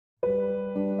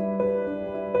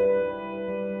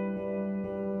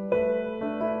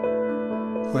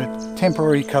We're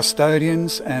temporary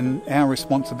custodians, and our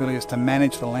responsibility is to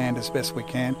manage the land as best we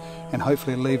can and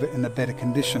hopefully leave it in a better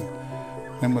condition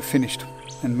when we're finished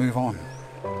and move on.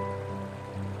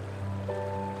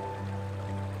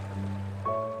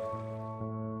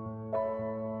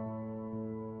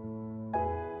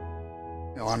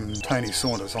 I'm Tony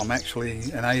Saunders. I'm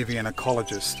actually an avian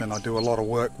ecologist, and I do a lot of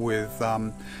work with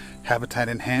habitat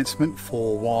enhancement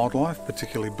for wildlife,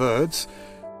 particularly birds.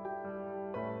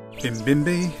 In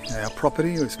Bimby, our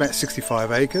property, it's about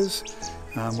 65 acres.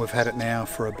 We've had it now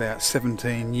for about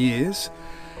 17 years.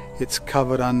 It's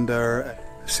covered under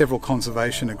several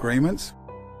conservation agreements.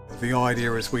 The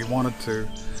idea is we wanted to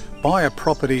buy a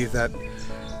property that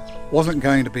wasn't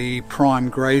going to be prime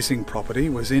grazing property,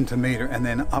 was intermediate, and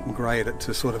then upgrade it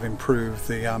to sort of improve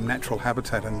the natural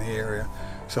habitat in the area.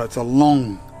 So it's a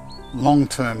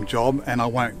long-term job, and I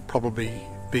won't probably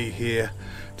be here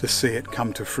to see it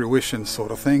come to fruition sort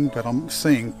of thing, but I'm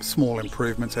seeing small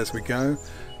improvements as we go.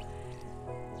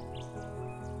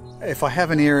 If I have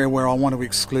an area where I want to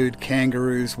exclude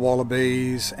kangaroos,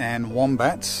 wallabies and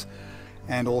wombats,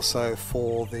 and also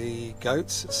for the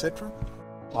goats, etc.,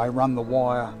 I run the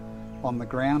wire on the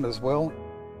ground as well.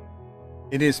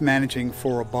 It is managing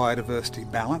for a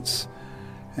biodiversity balance,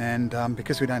 and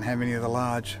because we don't have any of the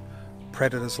large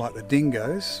predators like the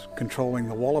dingoes controlling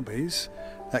the wallabies,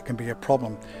 that can be a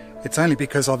problem. It's only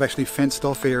because I've actually fenced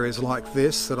off areas like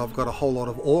this that I've got a whole lot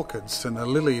of orchids and the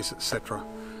lilies, etc.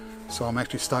 So I'm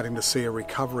actually starting to see a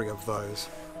recovery of those.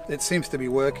 It seems to be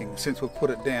working. Since we've put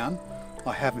it down,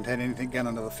 I haven't had anything get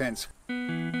under the fence.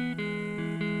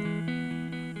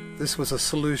 This was a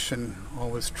solution I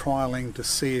was trialling to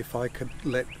see if I could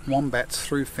let wombats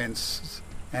through fences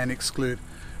and exclude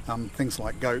things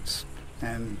like goats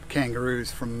and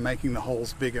kangaroos from making the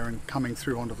holes bigger and coming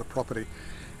through onto the property.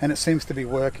 And it seems to be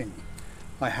working.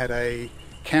 I had a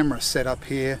camera set up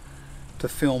here to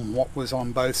film what was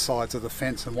on both sides of the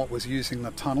fence and what was using the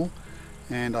tunnel,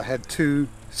 and I had two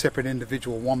separate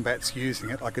individual wombats using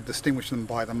it. I could distinguish them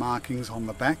by the markings on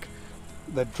the back.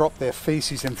 They'd drop their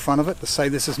feces in front of it to say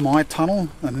this is my tunnel,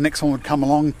 and the next one would come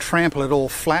along, trample it all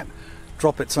flat,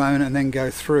 drop its own, and then go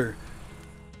through.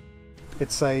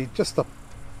 It's just a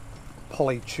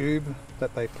poly tube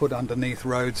that they put underneath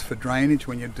roads for drainage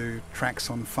when you do tracks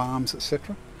on farms,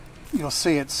 etc. You'll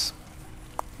see it's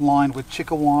lined with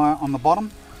chicken wire on the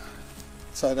bottom,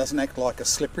 so it doesn't act like a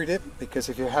slippery dip, because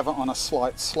if you have it on a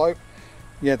slight slope,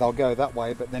 yeah, they'll go that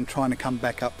way, but then trying to come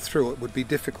back up through it would be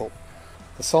difficult.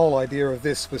 The sole idea of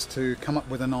this was to come up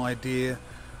with an idea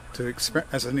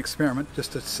as an experiment,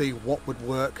 just to see what would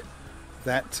work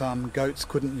that goats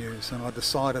couldn't use, and I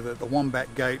decided that the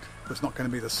wombat gate was not going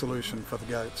to be the solution for the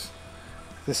goats.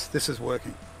 This is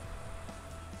working.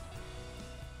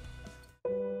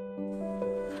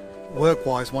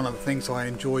 Work-wise, one of the things I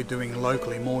enjoy doing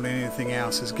locally more than anything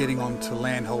else is getting onto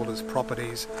landholders'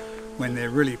 properties when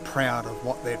they're really proud of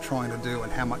what they're trying to do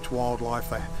and how much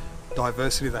wildlife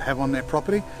diversity they have on their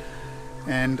property.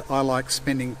 And I like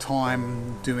spending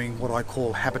time doing what I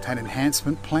call habitat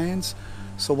enhancement plans.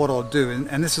 So what I'll do,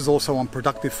 and this is also on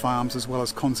productive farms as well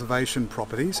as conservation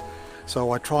properties,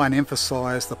 so I try and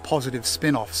emphasise the positive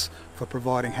spin-offs for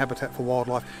providing habitat for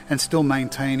wildlife and still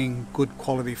maintaining good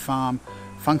quality farm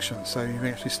function, so you've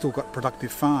actually still got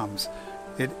productive farms.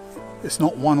 It's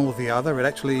not one or the other, it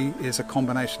actually is a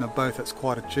combination of both. It's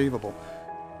quite achievable.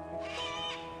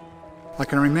 I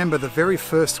can remember the very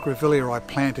first grevillea I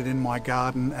planted in my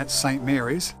garden at St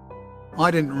Mary's. I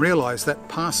didn't realise that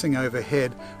passing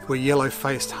overhead were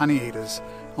yellow-faced honeyeaters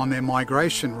on their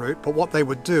migration route, but what they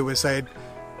would do is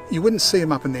you wouldn't see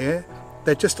them up in the air,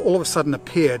 they'd just all of a sudden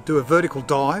appear, do a vertical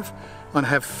dive, and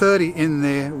have 30 in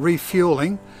there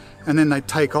refuelling, and then they'd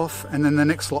take off, and then the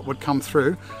next lot would come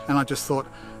through, and I just thought,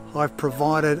 I've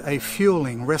provided a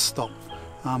fueling rest stop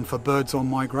for birds on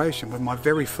migration with my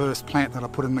very first plant that I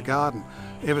put in the garden.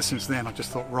 Ever since then I just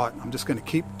thought, right, I'm just going to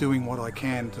keep doing what I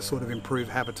can to sort of improve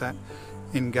habitat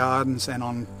in gardens and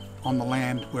on the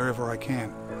land wherever I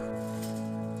can.